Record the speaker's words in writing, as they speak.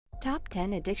Top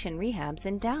 10 Addiction Rehabs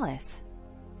in Dallas.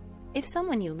 If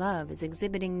someone you love is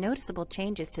exhibiting noticeable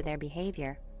changes to their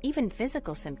behavior, even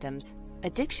physical symptoms,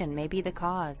 addiction may be the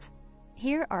cause.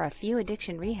 Here are a few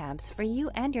addiction rehabs for you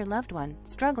and your loved one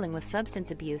struggling with substance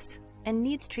abuse and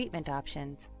needs treatment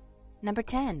options. Number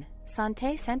 10.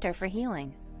 Santé Center for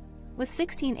Healing. With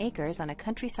 16 acres on a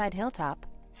countryside hilltop,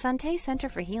 Santé Center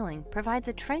for Healing provides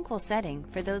a tranquil setting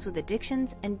for those with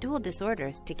addictions and dual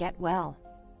disorders to get well.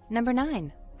 Number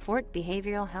 9. Fort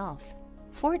Behavioral Health.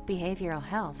 Fort Behavioral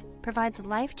Health provides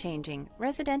life-changing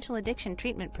residential addiction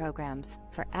treatment programs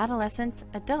for adolescents,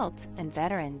 adults, and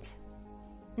veterans.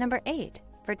 Number 8.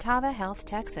 Vertava Health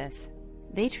Texas.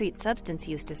 They treat substance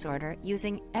use disorder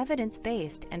using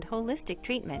evidence-based and holistic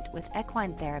treatment with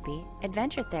equine therapy,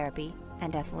 adventure therapy,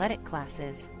 and athletic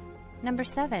classes. Number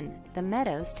 7. The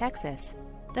Meadows, Texas.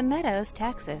 The Meadows,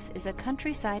 Texas is a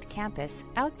countryside campus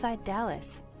outside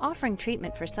Dallas, offering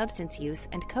treatment for substance use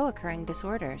and co-occurring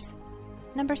disorders.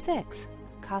 Number 6.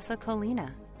 Casa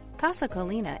Colina. Casa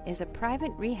Colina is a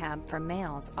private rehab for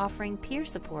males offering peer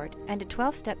support and a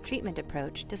 12-step treatment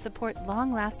approach to support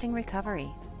long-lasting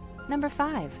recovery. Number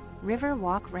 5.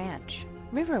 Riverwalk Ranch.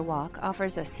 Riverwalk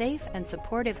offers a safe and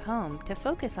supportive home to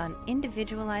focus on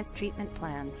individualized treatment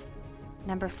plans.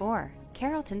 Number 4.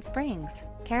 Carrollton Springs.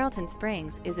 Carrollton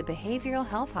Springs is a behavioral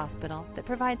health hospital that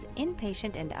provides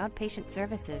inpatient and outpatient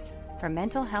services for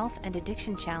mental health and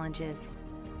addiction challenges.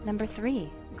 Number 3.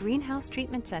 Greenhouse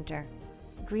Treatment Center.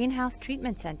 Greenhouse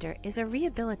Treatment Center is a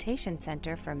rehabilitation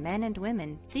center for men and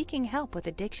women seeking help with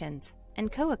addictions and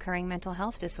co-occurring mental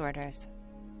health disorders.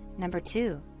 Number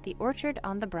 2. The Orchard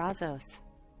on the Brazos.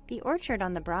 The Orchard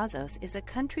on the Brazos is a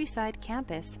countryside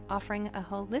campus offering a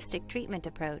holistic treatment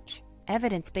approach,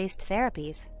 evidence-based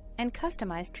therapies, and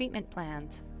customized treatment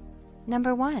plans.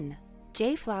 Number 1.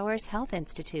 J. Flowers Health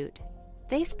Institute.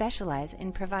 They specialize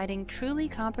in providing truly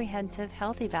comprehensive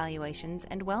health evaluations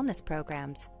and wellness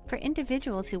programs for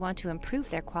individuals who want to improve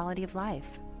their quality of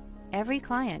life. Every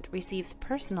client receives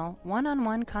personal,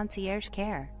 one-on-one concierge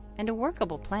care and a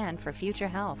workable plan for future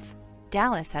health.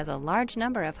 Dallas has a large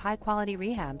number of high-quality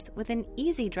rehabs within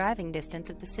easy driving distance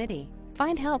of the city.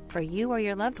 Find help for you or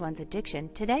your loved one's addiction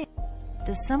today.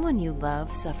 Does someone you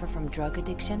love suffer from drug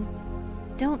addiction?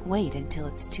 Don't wait until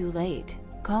it's too late.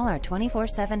 Call our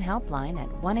 24/7 helpline at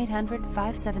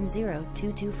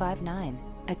 1-800-570-2259.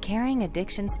 A caring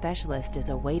addiction specialist is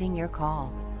awaiting your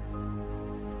call.